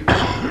the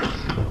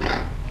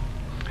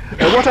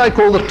what I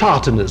call the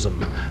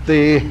tartanism,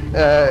 the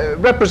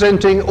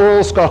representing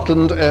all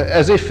Scotland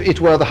as if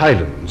it were the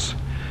Highlands.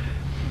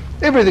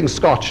 Everything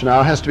Scotch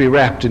now has to be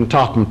wrapped in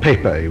tartan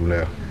paper, you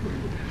know.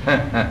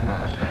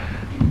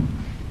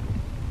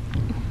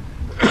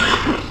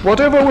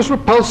 Whatever was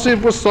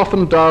repulsive was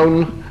softened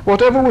down,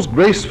 whatever was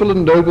graceful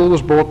and noble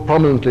was brought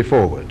prominently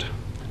forward.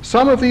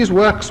 Some of these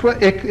works were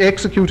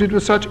executed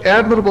with such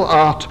admirable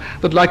art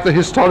that, like the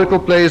historical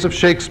plays of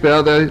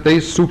Shakespeare, they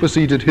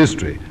superseded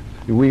history.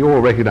 We all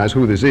recognize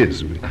who this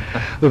is.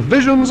 The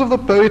visions of the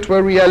poet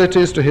were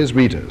realities to his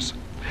readers.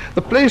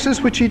 The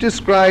places which he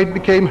described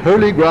became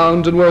holy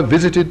ground and were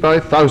visited by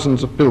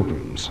thousands of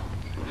pilgrims,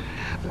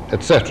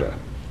 etc.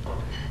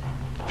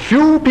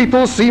 Few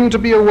people seem to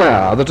be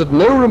aware that at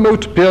no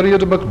remote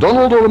period a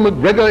MacDonald or a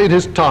MacGregor in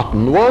his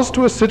tartan was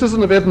to a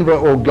citizen of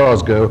Edinburgh or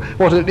Glasgow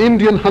what an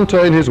Indian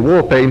hunter in his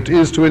war paint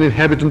is to an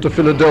inhabitant of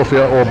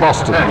Philadelphia or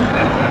Boston.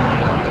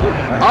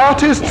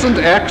 Artists and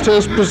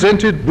actors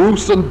presented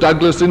Bruce and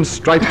Douglas in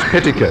striped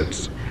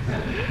petticoats.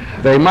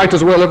 They might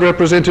as well have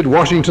represented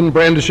Washington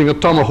brandishing a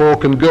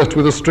tomahawk and girt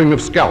with a string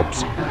of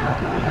scalps.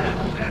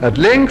 At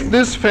length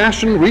this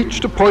fashion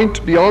reached a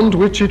point beyond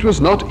which it was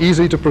not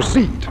easy to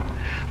proceed.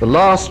 The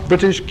last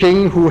British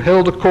king who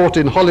held a court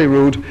in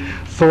Holyrood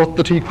thought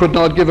that he could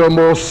not give a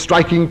more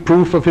striking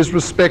proof of his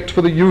respect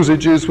for the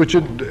usages which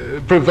had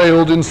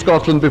prevailed in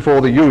Scotland before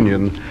the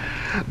Union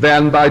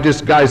than by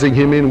disguising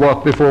him in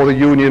what before the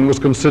Union was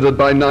considered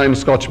by 9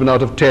 Scotchmen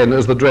out of 10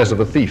 as the dress of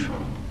a thief.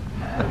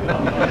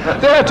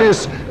 That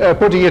is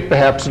putting it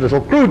perhaps a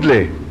little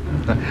crudely.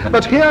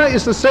 But here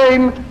is the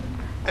same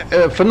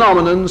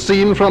phenomenon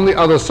seen from the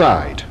other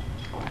side.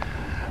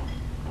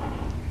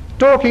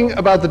 Talking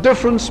about the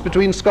difference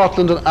between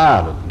Scotland and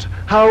Ireland,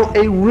 how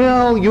a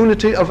real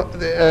unity of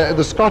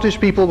the Scottish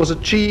people was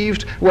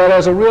achieved,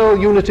 whereas a real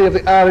unity of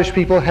the Irish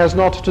people has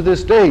not to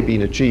this day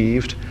been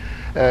achieved.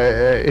 He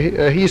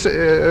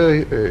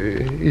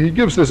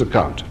gives this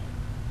account.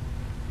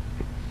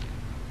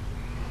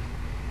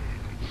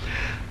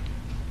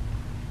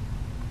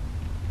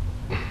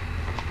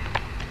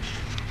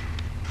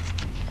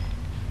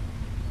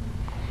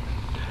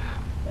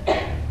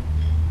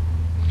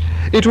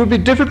 It would be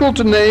difficult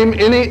to name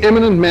any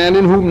eminent man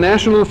in whom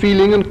national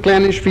feeling and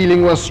clannish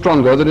feeling was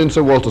stronger than in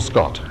Sir Walter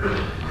Scott.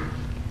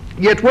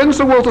 Yet when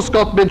Sir Walter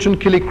Scott mentioned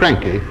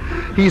Killiecrankie,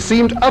 he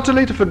seemed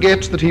utterly to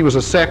forget that he was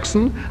a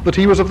Saxon, that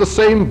he was of the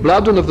same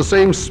blood and of the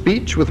same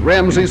speech with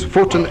Ramsay's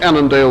foot and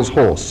Annandale's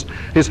horse.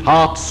 His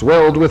heart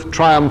swelled with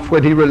triumph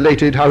when he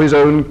related how his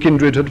own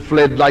kindred had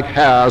fled like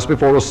hares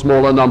before a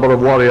smaller number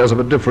of warriors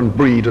of a different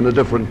breed and a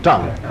different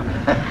tongue.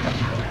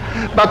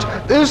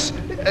 But this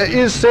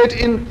is said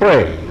in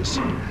praise,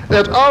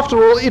 that after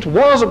all it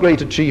was a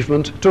great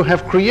achievement to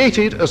have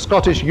created a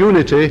Scottish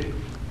unity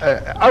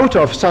out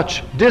of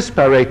such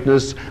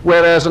disparateness,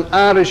 whereas an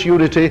Irish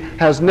unity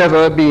has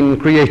never been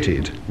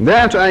created.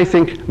 That, I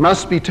think,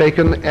 must be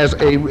taken as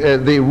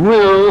the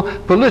real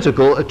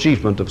political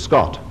achievement of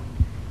Scott.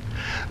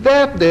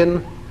 That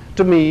then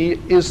to me,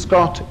 is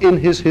Scott in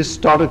his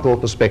historical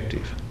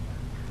perspective.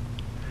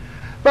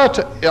 But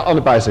on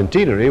a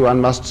bicentenary, one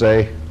must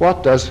say,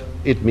 what does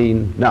it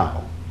mean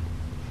now?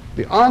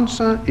 The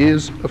answer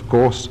is, of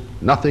course,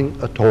 nothing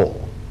at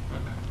all.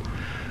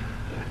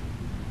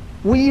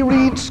 We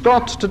read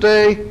Scott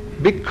today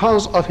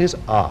because of his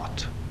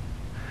art.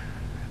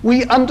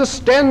 We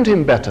understand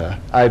him better,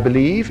 I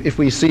believe, if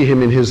we see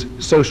him in his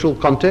social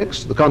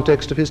context, the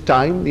context of his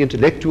time, the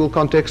intellectual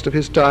context of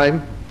his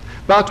time.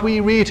 But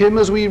we read him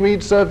as we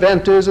read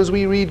Cervantes, as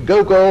we read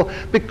Gogol,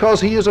 because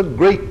he is a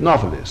great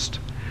novelist.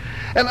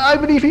 And I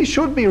believe he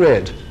should be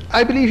read.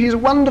 I believe he's a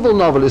wonderful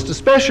novelist,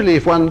 especially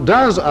if one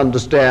does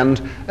understand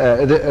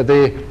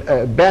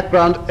the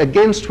background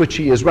against which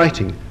he is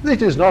writing.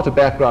 It is not a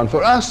background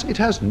for us. It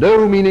has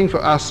no meaning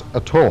for us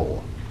at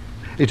all.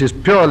 It is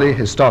purely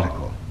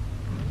historical.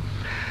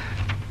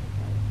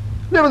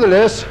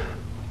 Nevertheless,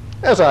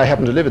 as I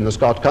happen to live in the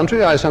Scott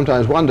country, I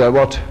sometimes wonder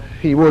what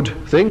he would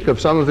think of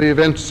some of the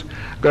events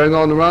going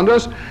on around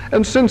us.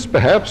 And since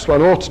perhaps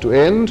one ought to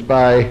end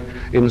by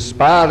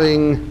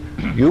inspiring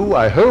you,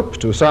 I hope,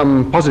 to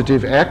some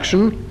positive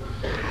action,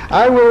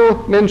 I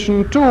will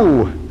mention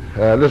two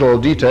little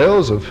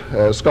details of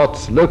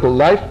Scott's local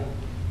life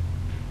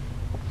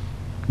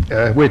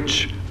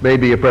which may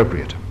be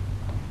appropriate.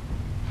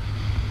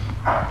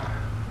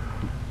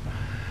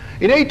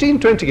 In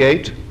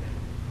 1828,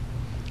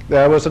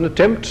 there was an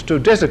attempt to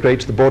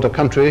desecrate the border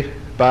country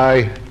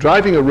by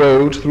driving a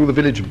road through the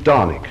village of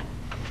Darnick.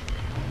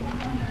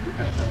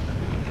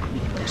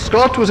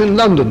 Scott was in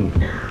London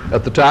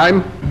at the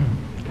time.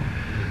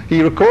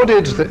 He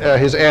recorded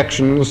his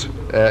actions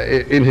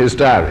in his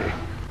diary.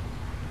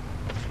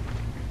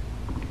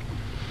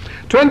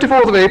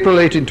 24th of April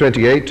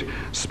 1828,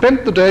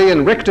 spent the day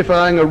in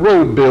rectifying a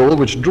road bill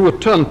which drew a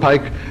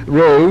turnpike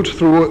road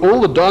through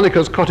all the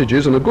Darnickers'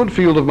 cottages and a good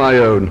field of my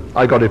own.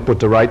 I got it put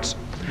to rights.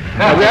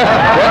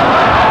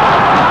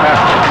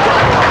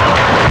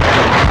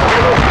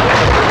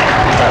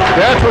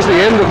 That was the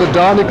end of the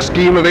Darnick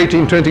scheme of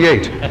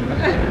 1828.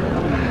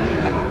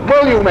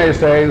 Well, you may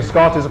say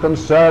Scott is a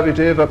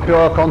conservative, a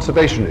pure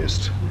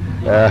conservationist.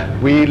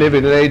 We live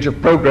in an age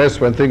of progress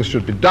when things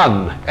should be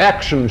done.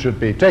 Action should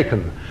be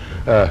taken.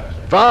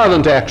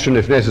 Violent action,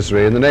 if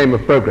necessary, in the name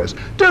of progress.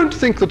 Don't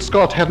think that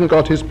Scott hadn't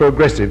got his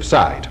progressive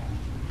side.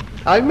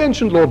 I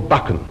mentioned Lord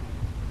Buchan.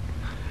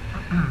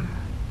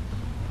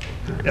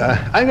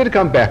 I'm going to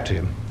come back to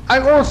him. I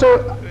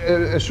also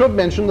should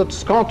mention that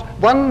Scott,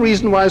 one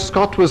reason why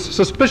Scott was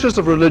suspicious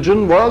of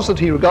religion was that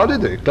he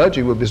regarded, the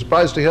clergy will be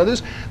surprised to hear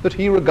this, that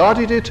he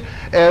regarded it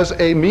as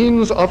a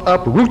means of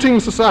uprooting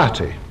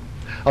society,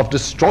 of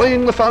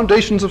destroying the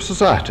foundations of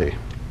society.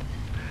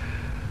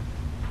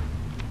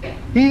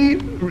 He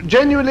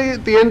genuinely,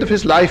 at the end of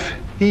his life,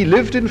 he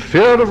lived in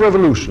fear of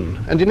revolution.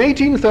 And in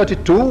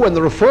 1832, when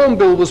the Reform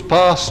Bill was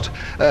passed,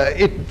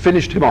 it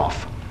finished him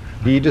off.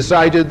 He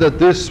decided that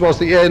this was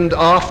the end.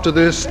 After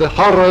this, the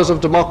horrors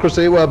of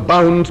democracy were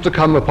bound to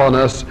come upon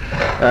us,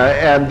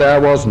 and there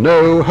was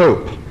no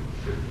hope.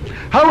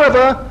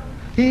 However,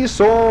 he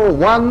saw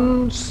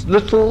one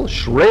little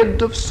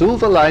shred of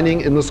silver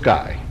lining in the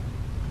sky.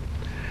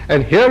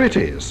 And here it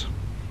is.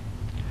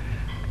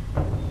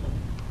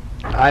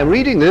 I'm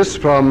reading this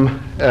from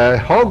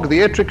Hogg the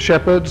Ettrick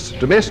Shepherd's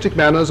Domestic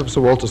Manners of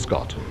Sir Walter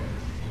Scott.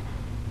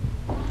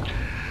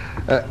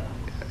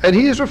 And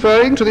he is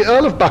referring to the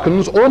Earl of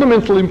Buchan's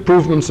ornamental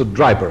improvements at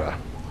Dryborough,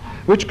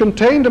 which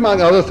contained,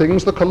 among other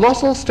things, the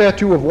colossal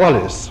statue of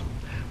Wallace,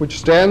 which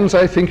stands,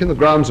 I think, in the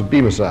grounds of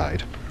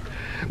Beamerside,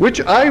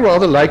 which I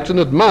rather liked and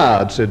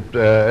admired,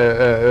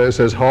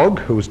 says Hogg,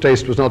 whose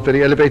taste was not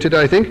very elevated,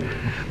 I think,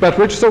 but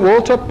which Sir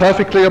Walter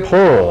perfectly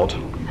abhorred.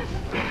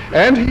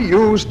 And he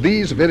used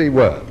these very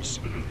words: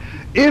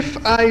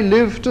 "If I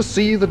live to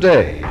see the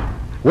day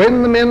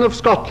when the men of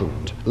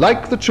Scotland,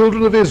 like the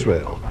children of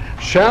Israel,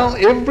 shall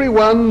every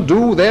one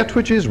do that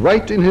which is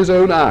right in his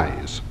own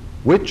eyes,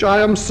 which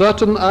I am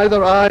certain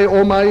either I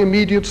or my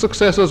immediate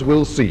successors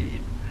will see,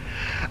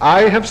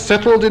 I have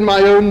settled in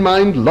my own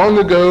mind long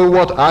ago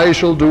what I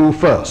shall do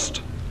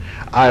first.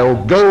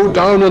 I'll go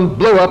down and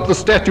blow up the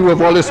statue of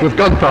Wallace with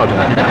gunpowder.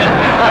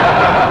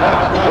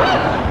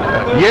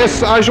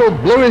 Yes, I shall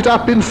blow it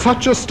up in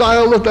such a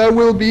style that there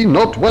will be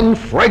not one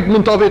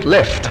fragment of it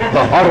left,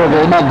 the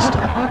horrible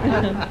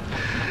monster."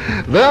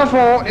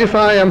 Therefore, if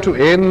I am to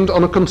end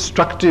on a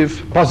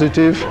constructive,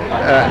 positive,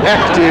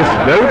 active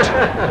note,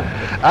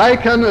 I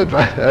can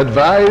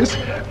advise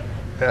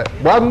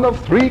one of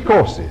three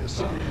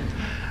courses.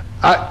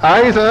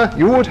 Either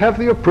you would have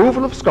the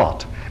approval of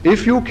Scott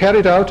if you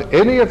carried out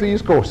any of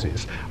these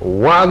courses.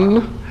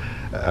 One,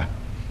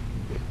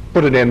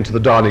 put an end to the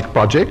Darnick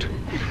project.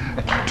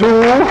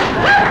 Two,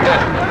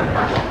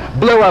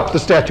 blow up the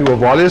statue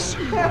of Wallace.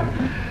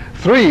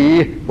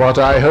 Three, what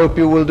I hope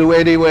you will do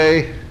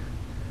anyway,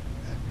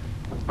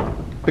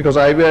 because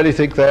I really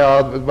think they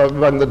are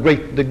among the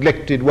great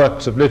neglected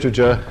works of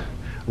literature,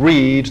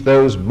 read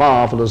those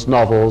marvelous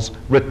novels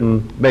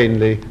written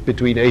mainly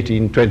between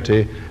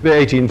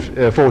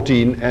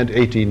 1814 and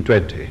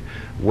 1820.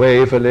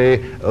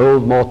 Waverley,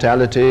 Old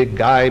Mortality,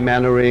 Guy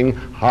Mannering,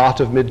 Heart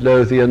of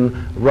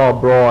Midlothian,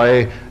 Rob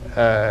Roy,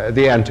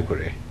 The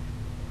Antiquary.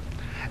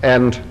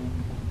 And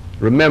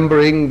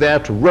remembering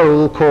that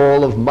roll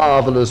call of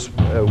marvelous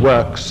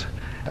works,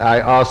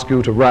 I ask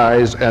you to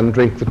rise and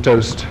drink the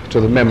toast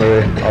to the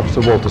memory of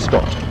Sir Walter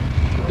Scott.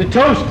 The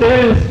toast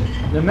is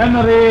the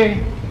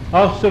memory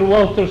of Sir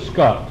Walter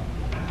Scott.